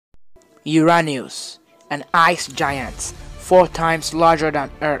Uranus, an ice giant 4 times larger than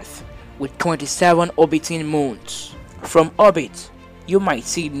Earth, with 27 orbiting moons. From orbit, you might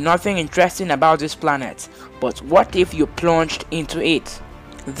see nothing interesting about this planet, but what if you plunged into it?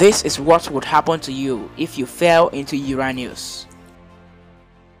 This is what would happen to you if you fell into Uranus.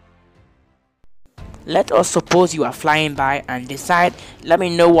 Let us suppose you are flying by and decide, let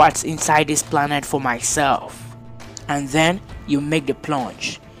me know what's inside this planet for myself. And then you make the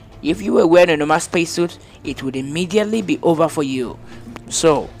plunge. If you were wearing a normal spacesuit, it would immediately be over for you.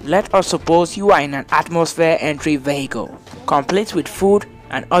 So, let us suppose you are in an atmosphere entry vehicle, complete with food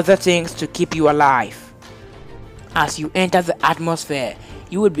and other things to keep you alive. As you enter the atmosphere,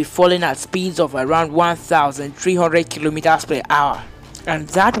 you would be falling at speeds of around 1,300 kilometers per hour. And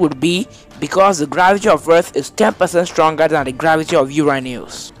that would be because the gravity of Earth is 10% stronger than the gravity of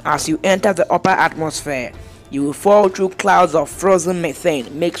Uranus. As you enter the upper atmosphere, you will fall through clouds of frozen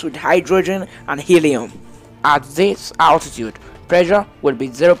methane mixed with hydrogen and helium. At this altitude, pressure will be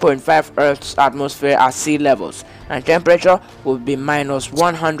 0.5 Earth's atmosphere at sea levels, and temperature will be minus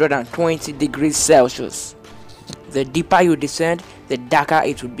 120 degrees Celsius. The deeper you descend, the darker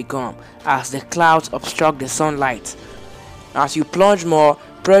it will become, as the clouds obstruct the sunlight. As you plunge more,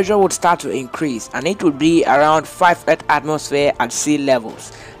 pressure would start to increase, and it would be around 5 Earth atmosphere at sea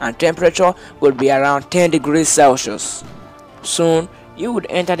levels, and temperature would be around 10 degrees Celsius. Soon, you would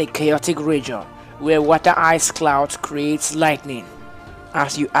enter the chaotic region, where water ice clouds creates lightning.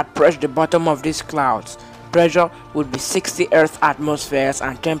 As you approach the bottom of these clouds, pressure would be 60 Earth atmospheres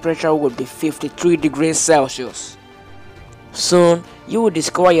and temperature would be 53 degrees Celsius. Soon, you will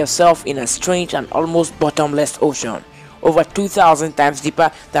discover yourself in a strange and almost bottomless ocean, over 2,000 times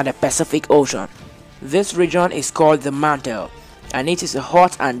deeper than the Pacific Ocean. This region is called the mantel, and it is a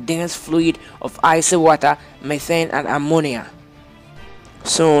hot and dense fluid of icy water, methane and ammonia.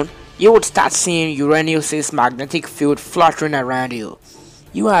 Soon, you would start seeing Uranus's magnetic field fluttering around you.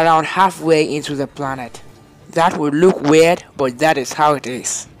 You are around halfway into the planet. That would look weird, but that is how it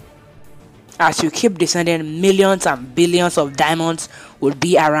is. As you keep descending, millions and billions of diamonds will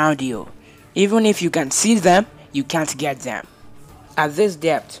be around you. Even if you can see them, you can't get them. At this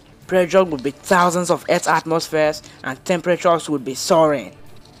depth, pressure would be thousands of Earth's atmospheres and temperatures would be soaring.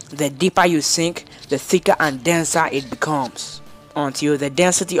 The deeper you sink, the thicker and denser it becomes, until the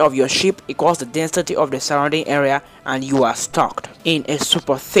density of your ship equals the density of the surrounding area and you are stuck in a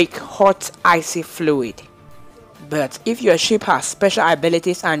super thick, hot, icy fluid. But if your ship has special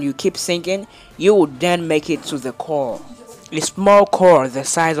abilities and you keep sinking, you would then make it to the core. A small core the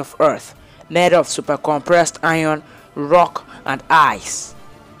size of Earth, made of super compressed iron, rock and ice.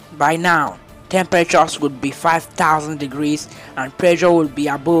 By now, temperatures would be 5,000 degrees and pressure would be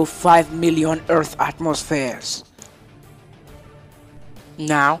above 5 million Earth atmospheres.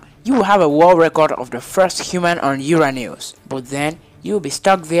 Now, you will have a world record of the first human on Uranus, but then you will be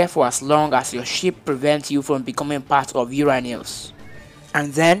stuck there for as long as your ship prevents you from becoming part of Uranus.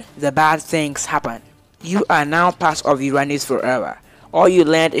 And then the bad things happen. You are now part of Uranus forever. All you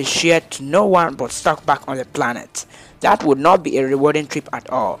learned is shared to no one but stuck back on the planet. That would not be a rewarding trip at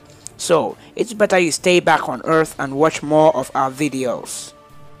all. So, it's better you stay back on Earth and watch more of our videos.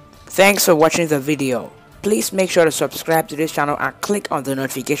 Thanks for watching the video. Please make sure to subscribe to this channel and click on the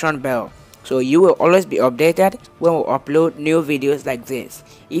notification bell, so you will always be updated when we upload new videos like this.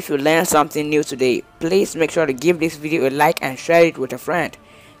 If you learned something new today, please make sure to give this video a like and share it with a friend.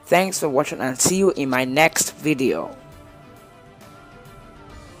 Thanks for watching and see you in my next video.